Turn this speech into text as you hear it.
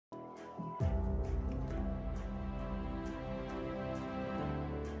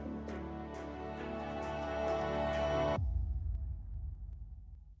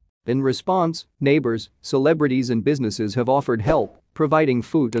In response, neighbors, celebrities and businesses have offered help, providing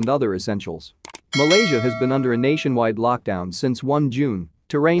food and other essentials. Malaysia has been under a nationwide lockdown since 1 June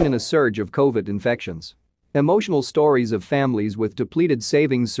to rein in a surge of COVID infections. Emotional stories of families with depleted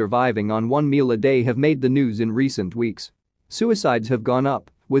savings surviving on one meal a day have made the news in recent weeks. Suicides have gone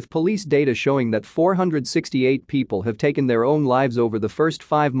up, with police data showing that 468 people have taken their own lives over the first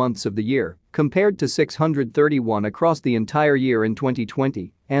 5 months of the year, compared to 631 across the entire year in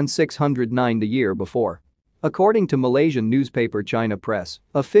 2020 and 609 the year before. According to Malaysian newspaper China Press,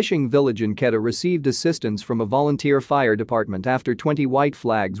 a fishing village in Kedah received assistance from a volunteer fire department after 20 white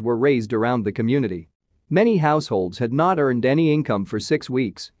flags were raised around the community. Many households had not earned any income for 6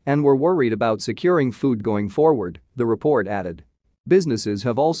 weeks and were worried about securing food going forward, the report added. Businesses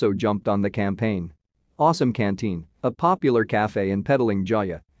have also jumped on the campaign. Awesome Canteen, a popular cafe in Petaling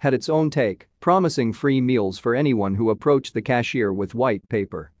Jaya, had its own take, promising free meals for anyone who approached the cashier with white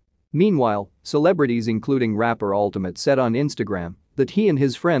paper. Meanwhile, celebrities including rapper Ultimate said on Instagram that he and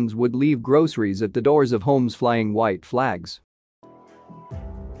his friends would leave groceries at the doors of homes flying white flags.